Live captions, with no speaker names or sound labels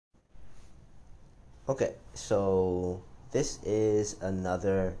Okay, so this is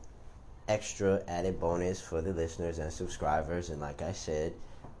another extra added bonus for the listeners and subscribers. And like I said,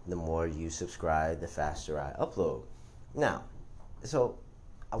 the more you subscribe, the faster I upload. Now, so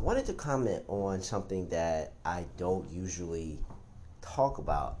I wanted to comment on something that I don't usually talk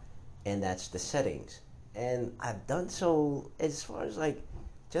about, and that's the settings. And I've done so as far as like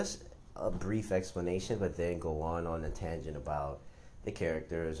just a brief explanation, but then go on a tangent about the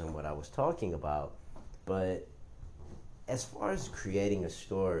characters and what I was talking about. But as far as creating a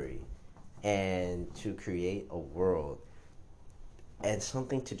story and to create a world and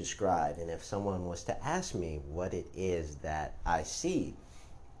something to describe, and if someone was to ask me what it is that I see,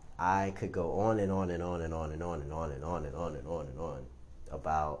 I could go on and on and on and on and on and on and on and on and on and on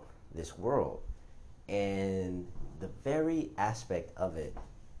about this world. And the very aspect of it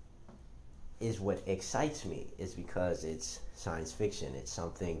is what excites me, is because it's science fiction, it's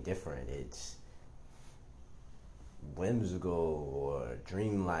something different, it's whimsical or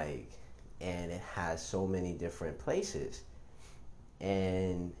dreamlike, and it has so many different places.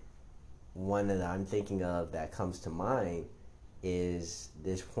 And one that I'm thinking of that comes to mind is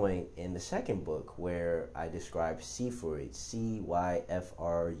this point in the second book where I describe Cypheroids,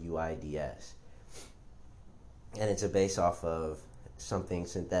 Cypheruids, and it's a base off of something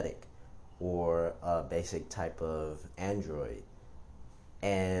synthetic or a basic type of android,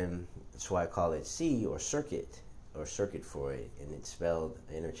 and that's why I call it C or circuit Freud, and it's spelled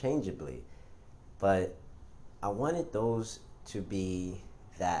interchangeably. But I wanted those to be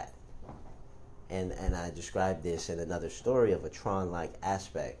that, and I described this in another story of a Tron-like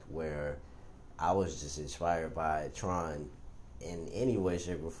aspect where I was just inspired by Tron in any way,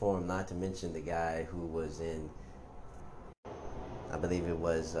 shape, or form. Not to mention the guy who was in, I believe it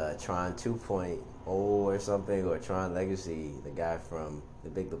was Tron 2.0 or something, or Tron Legacy, the guy from The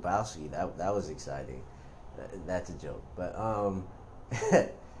Big Lebowski. That was exciting. That's a joke, but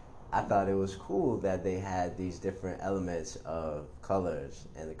I thought it was cool that they had these different elements of colors,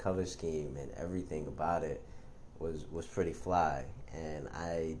 and the color scheme and everything about it was pretty fly. And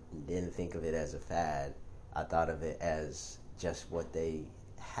I didn't think of it as a fad. I thought of it as just what they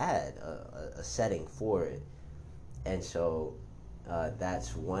had, a setting for it. And so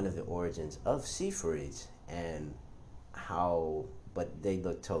that's one of the origins of Cypheroids, and how, but they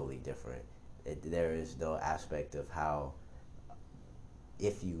look totally different. There is no aspect of how,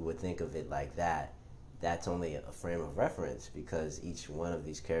 if you would think of it like that, that's only a frame of reference, because each one of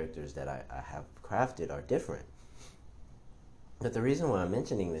these characters that I have crafted are different. But the reason why I'm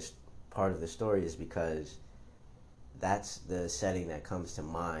mentioning this part of the story is because that's the setting that comes to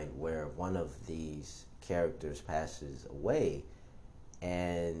mind, where one of these characters passes away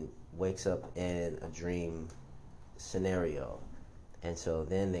and wakes up in a dream scenario. And so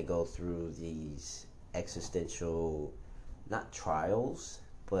then they go through these existential, not trials,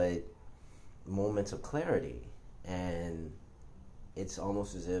 but moments of clarity. And it's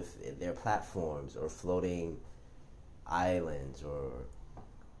almost as if they're platforms or floating islands or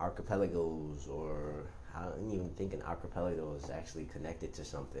archipelagos, or I don't even think an archipelago is actually connected to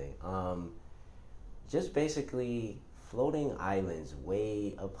something. Just basically floating islands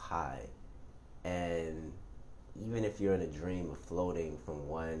way up high. And even if you're in a dream of floating from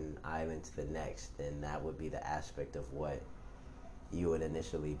one island to the next, then that would be the aspect of what you would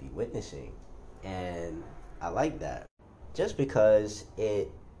initially be witnessing. And I like that. Just because it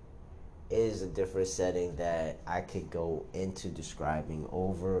is a different setting that I could go into describing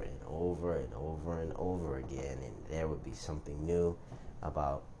over and over and over and over again, and there would be something new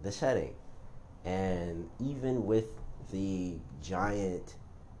about the setting. And even with the giant,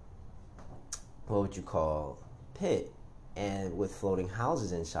 what would you call, pit, and with floating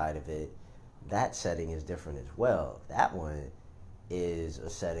houses inside of it, that setting is different as well. That one is a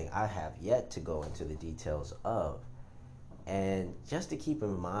setting I have yet to go into the details of. And just to keep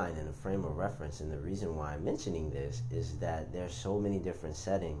in mind in a frame of reference, and the reason why I'm mentioning this is that there's so many different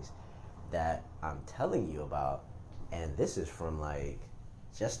settings that I'm telling you about, and this is from like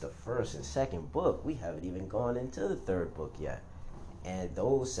just the first and second book. We haven't even gone into the third book yet, and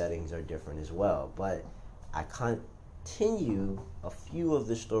those settings are different as well. But I continue a few of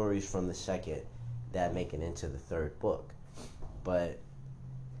the stories from the second that make it into the third book. But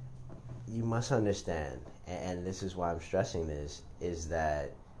you must understand, and this is why I'm stressing this, is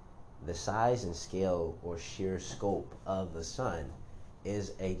that the size and scale or sheer scope of the sun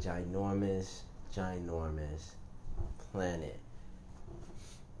is a ginormous, ginormous planet.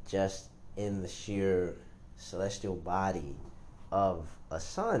 Just in the sheer celestial body of a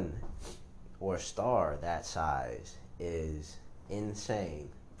sun or a star that size is insane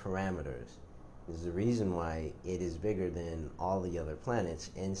parameters. There's a reason why it is bigger than all the other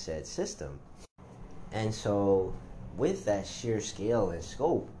planets in said system. And so, with that sheer scale and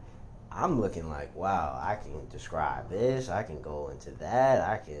scope, I'm looking like, wow, I can describe this, I can go into that,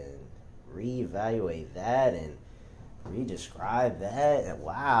 I can reevaluate that and redescribe that. And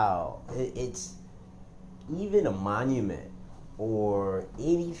wow, it's even a monument or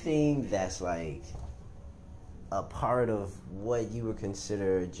anything that's like a part of what you would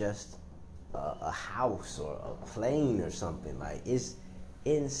consider just a house or a plane or something. Like, it's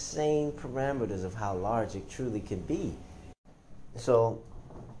insane parameters of how large it truly can be. So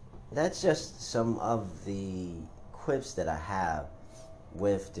that's just some of the quips that I have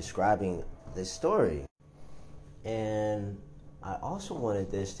with describing this story. And I also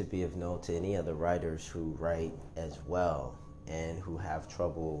wanted this to be of note to any other writers who write as well and who have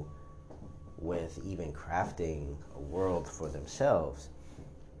trouble with even crafting a world for themselves.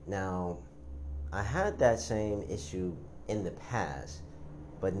 Now, I had that same issue in the past,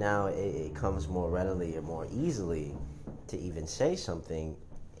 but now it comes more readily or more easily to even say something.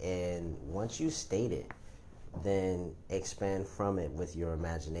 And once you state it, then expand from it with your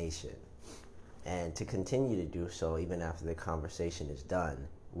imagination. And to continue to do so even after the conversation is done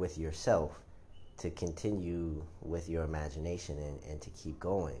with yourself, to continue with your imagination and to keep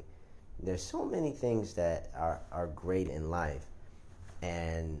going. There's so many things that are great in life,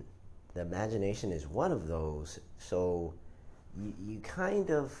 and the imagination is one of those. So you kind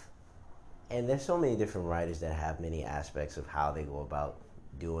of, and there's so many different writers that have many aspects of how they go about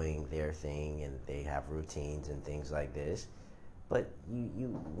doing their thing, and they have routines and things like this. But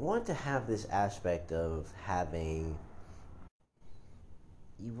you want to have this aspect of having,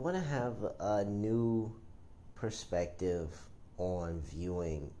 you want to have a new perspective on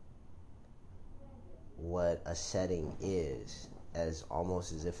viewing what a setting is, as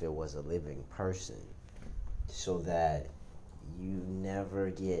almost as if it was a living person, so that you never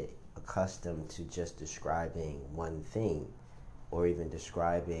get accustomed to just describing one thing, or even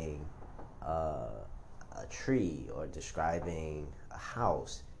describing a tree, or describing a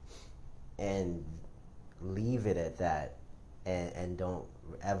house, and leave it at that, and don't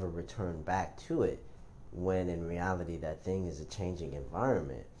ever return back to it, when in reality that thing is a changing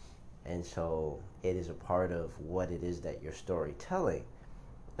environment. And so it is a part of what it is that you're storytelling.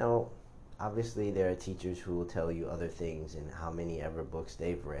 Now, obviously, there are teachers who will tell you other things and how many ever books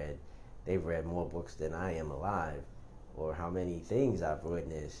they've read. They've read more books than I am alive, or how many things I've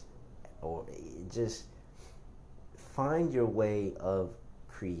witnessed, or just find your way of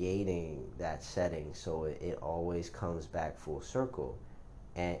creating that setting so it always comes back full circle,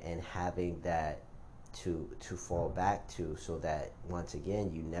 and having that to fall back to, so that once again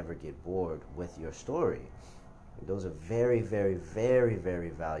you never get bored with your story. Those are very, very, very, very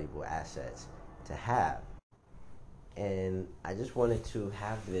valuable assets to have. And I just wanted to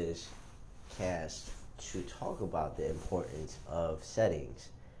have this cast to talk about the importance of settings,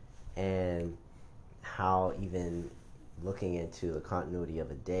 and how even looking into the continuity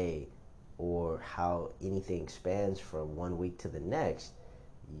of a day, or how anything spans from one week to the next,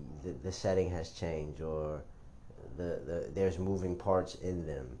 the setting has changed, or there's moving parts in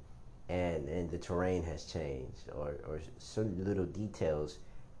them, and the terrain has changed, or certain little details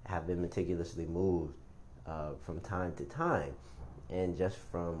have been meticulously moved from time to time. And just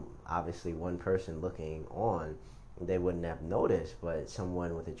from obviously one person looking on, they wouldn't have noticed, but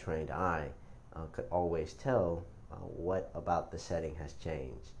someone with a trained eye could always tell what about the setting has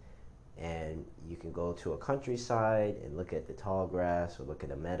changed. And you can go to a countryside and look at the tall grass, or look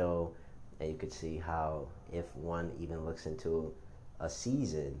at a meadow, and you could see how, if one even looks into a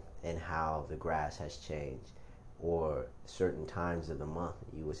season, and how the grass has changed, or certain times of the month,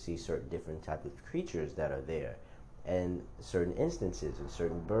 you will see certain different type of creatures that are there, and certain instances and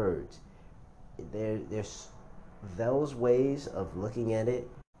certain birds. There's those ways of looking at it,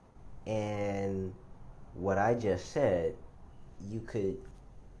 and what I just said, you could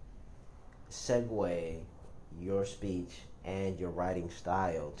segue your speech and your writing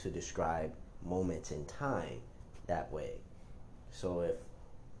style to describe moments in time that way. So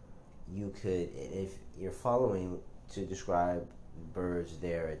if you're following to describe birds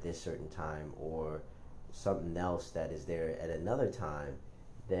there at this certain time, or something else that is there at another time,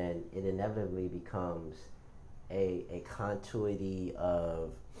 then it inevitably becomes a continuity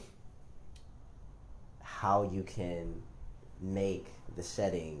of how you can make the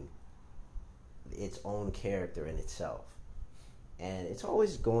setting its own character in itself. And it's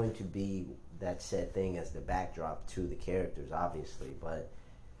always going to be that said thing as the backdrop to the characters, obviously. But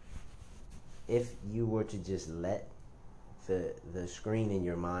if you were to just let the screen in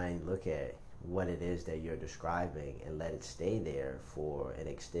your mind look at what it is that you're describing and let it stay there for an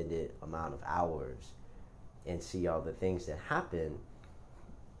extended amount of hours and see all the things that happen,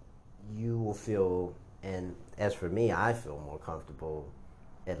 you will feel, and as for me, I feel more comfortable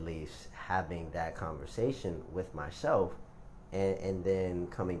at least having that conversation with myself, and then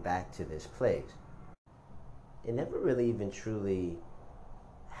coming back to this place. It never really even truly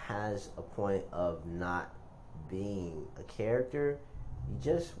has a point of not being a character. You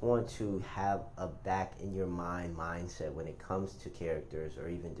just want to have a back in your mind mindset when it comes to characters or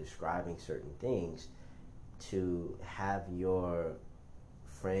even describing certain things, to have your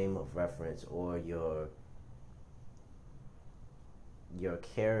frame of reference or your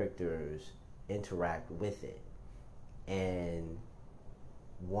characters interact with it. And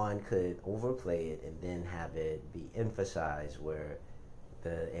one could overplay it and then have it be emphasized where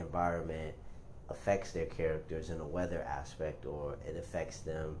the environment affects their characters in a weather aspect, or it affects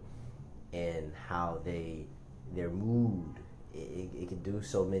them in how their mood. It can do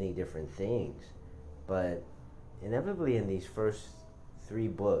so many different things. But inevitably in these first three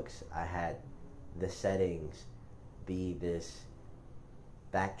books, I had the settings be this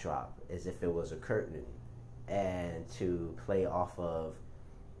backdrop as if it was a curtain, and to play off of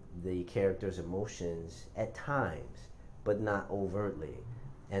the character's emotions at times, but not overtly,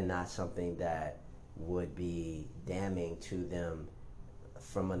 and not something that would be damning to them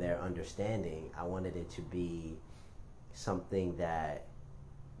from their understanding. I wanted it to be something that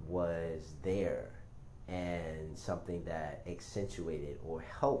was there and something that accentuated or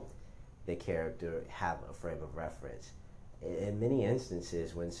helped the character have a frame of reference. In many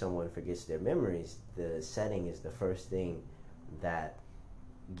instances, when someone forgets their memories, the setting is the first thing that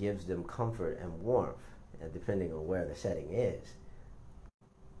gives them comfort and warmth, depending on where the setting is.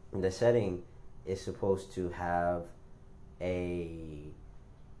 The setting is supposed to have a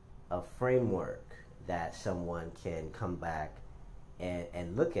framework that someone can come back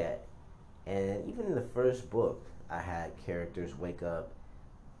and look at. And even in the first book, I had characters wake up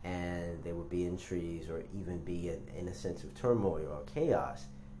and they would be in trees, or even be in a sense of turmoil or chaos.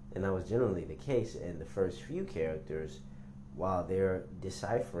 And that was generally the case in the first few characters, while they're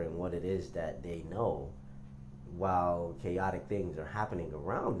deciphering what it is that they know, while chaotic things are happening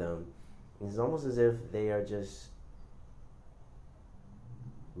around them. It's almost as if they are just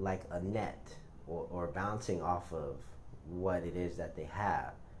like a net, or bouncing off of what it is that they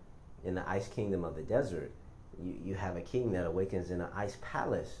have. In the Ice Kingdom of the Desert, you have a king that awakens in an ice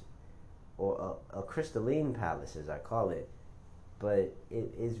palace, or a crystalline palace as I call it, but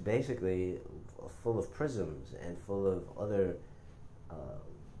it is basically full of prisms and full of other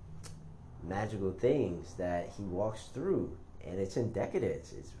magical things that he walks through, and it's in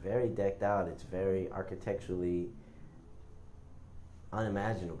decadence. It's very decked out. It's very architecturally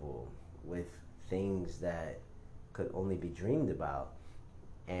unimaginable, with things that could only be dreamed about.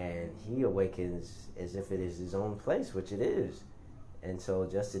 And he awakens as if it is his own place, which it is. And so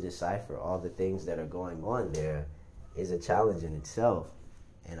just to decipher all the things that are going on there is a challenge in itself.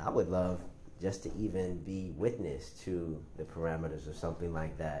 And I would love just to even be witness to the parameters of something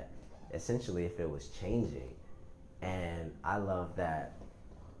like that, essentially, if it was changing. And I love that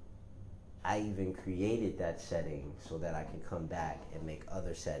I even created that setting so that I could come back and make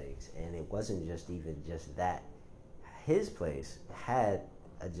other settings. And it wasn't just that. His place had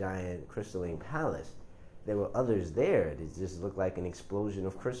a giant crystalline palace. There were others there. It just looked like an explosion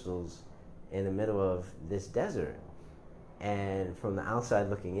of crystals in the middle of this desert. And from the outside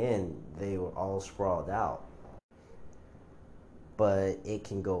looking in, they were all sprawled out. But it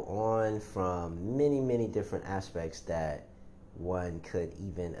can go on from many, many different aspects that one could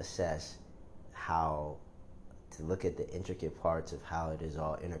even assess how to look at the intricate parts of how it is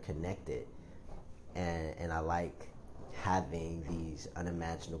all interconnected. And I like having these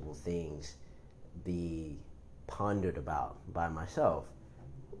unimaginable things be pondered about by myself,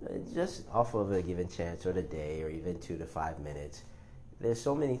 just off of a given chance, or the day, or even 2 to 5 minutes. There's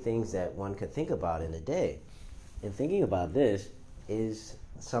so many things that one could think about in a day, and thinking about this is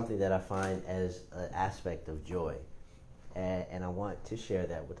something that I find as an aspect of joy, and I want to share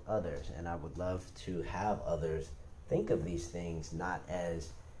that with others. And I would love to have others think of these things not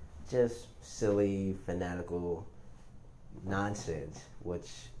as just silly, fanatical nonsense, which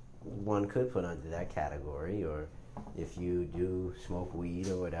one could put under that category, or if you do smoke weed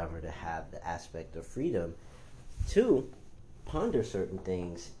or whatever, to have the aspect of freedom to ponder certain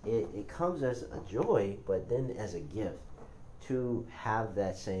things. It comes as a joy, but then as a gift to have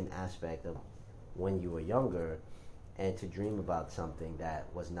that same aspect of when you were younger, and to dream about something that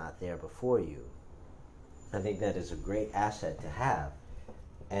was not there before you. I think that is a great asset to have.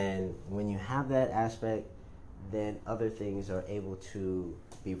 And when you have that aspect, then other things are able to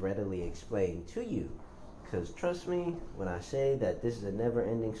be readily explained to you. Because trust me, when I say that this is a never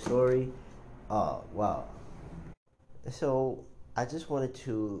ending story, oh, wow. So I just wanted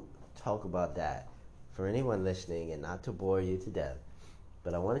to talk about that for anyone listening and not to bore you to death.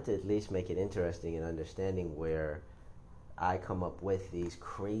 But I wanted to at least make it interesting in understanding where I come up with these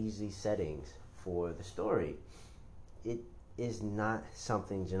crazy settings for the story. It is not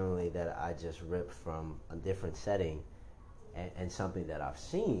something generally that I just rip from a different setting and something that I've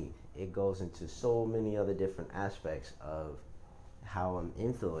seen. It goes into so many other different aspects of how I'm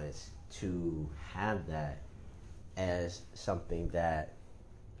influenced to have that as something that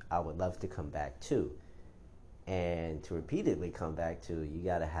I would love to come back to. And to repeatedly come back to, you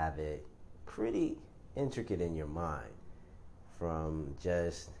got to have it pretty intricate in your mind, from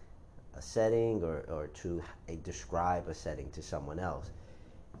just a setting or to describe a setting to someone else.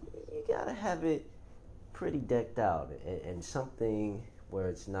 You got to have it pretty decked out and something where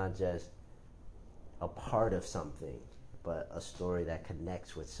it's not just a part of something, but a story that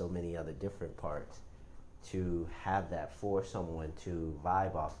connects with so many other different parts, to have that for someone to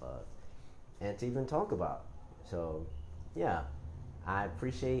vibe off of and to even talk about. So, yeah, I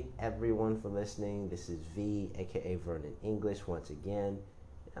appreciate everyone for listening. This is V, aka Vernon English, once again.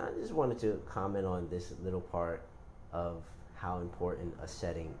 I just wanted to comment on this little part of how important a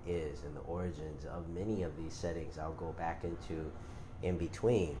setting is and the origins of many of these settings I'll go back into in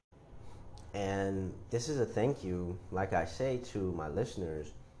between. And this is a thank you, like I say, to my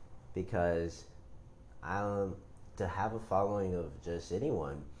listeners, because to have a following of just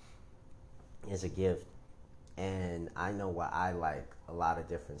anyone is a gift. And I know why I like a lot of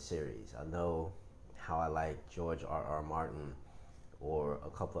different series. I know how I like George R.R. Martin or a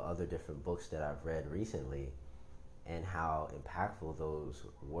couple of other different books that I've read recently, and how impactful those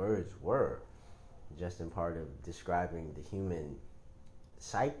words were, just in part of describing the human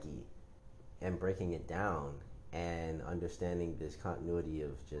psyche and breaking it down and understanding this continuity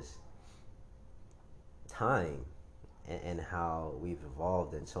of just time and how we've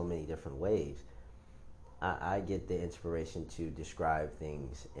evolved in so many different ways. I get the inspiration to describe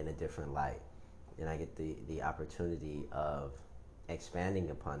things in a different light, and I get the opportunity of expanding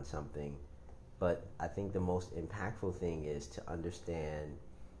upon something. But I think the most impactful thing is to understand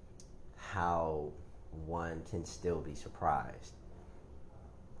how one can still be surprised.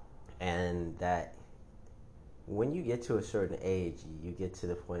 And that when you get to a certain age, you get to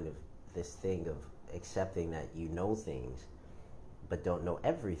the point of this thing of accepting that you know things, but don't know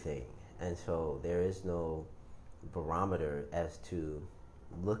everything. And so there is no barometer as to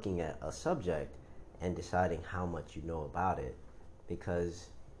looking at a subject and deciding how much you know about it. Because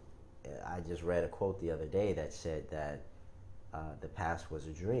I just read a quote the other day that said that the past was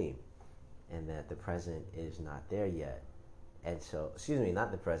a dream and that the present is not there yet. And so, excuse me,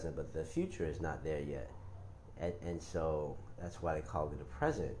 not the present, but the future is not there yet. And so that's why they call it a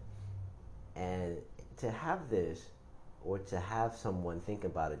present. And to have this, or to have someone think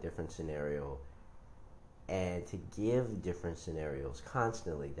about a different scenario and to give different scenarios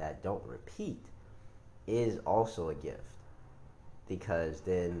constantly that don't repeat, is also a gift. Because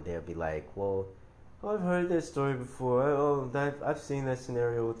then they'll be like, well, I've heard that story before. I've seen that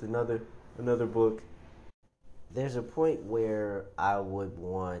scenario with another book. There's a point where I would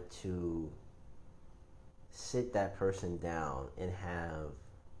want to sit that person down and have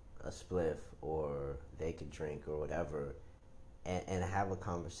a spliff, or they could drink or whatever, and have a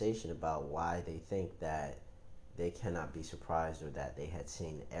conversation about why they think that they cannot be surprised, or that they had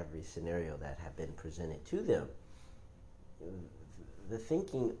seen every scenario that had been presented to them. The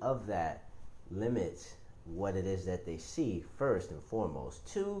thinking of that limits what it is that they see, first and foremost.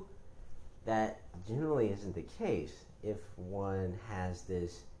 Two, that generally isn't the case. If one has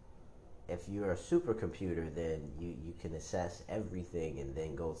this, if you're a supercomputer, then you can assess everything and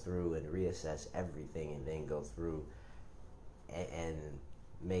then go through and reassess everything and then go through and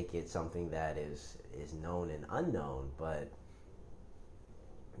make it something that is known and unknown. But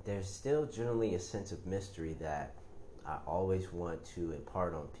there's still generally a sense of mystery that I always want to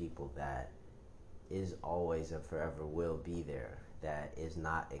impart on people, that is always and forever will be there, that is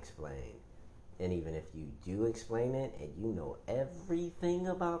not explained. And even if you do explain it and you know everything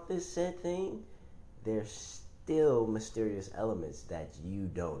about this said thing, there's still mysterious elements that you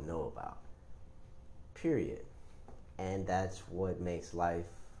don't know about. Period. And that's what makes life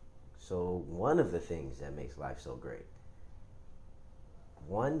so, one of the things that makes life so great.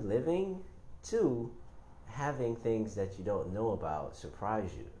 One, living. Two, having things that you don't know about surprise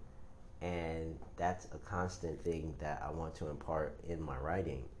you. And that's a constant thing that I want to impart in my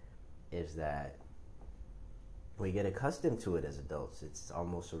writing, is that we get accustomed to it as adults. It's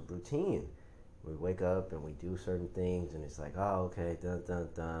almost a routine. We wake up and we do certain things, and it's like, oh, okay, dun dun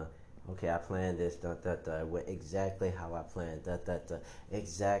dun. Okay, I planned this, dun dun dun. Went exactly how I planned, dun dun dun.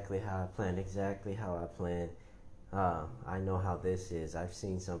 Exactly how I planned, exactly how I planned. I know how this is. I've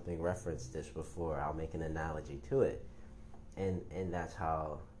seen something reference this before. I'll make an analogy to it, and that's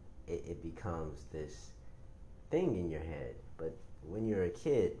how it becomes this thing in your head. But when you're a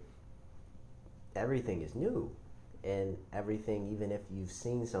kid, everything is new, and everything, even if you've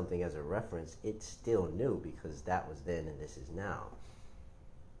seen something as a reference, it's still new because that was then and this is now.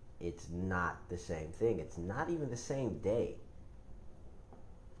 It's not the same thing. It's not even the same day.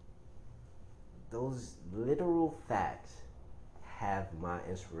 Those literal facts have my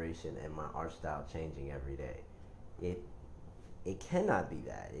inspiration and my art style changing every day. It it cannot be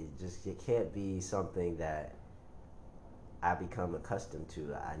that. It can't be something that I become accustomed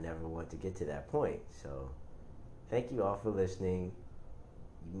to. I never want to get to that point. So thank you all for listening.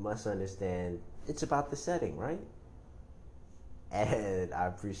 You must understand it's about the setting, right? And I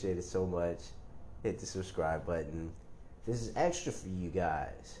appreciate it so much. Hit the subscribe button. This is extra for you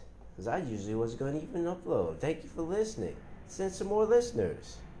guys, because I usually wasn't going to even upload. Thank you for listening. Send some more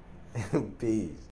listeners. Peace.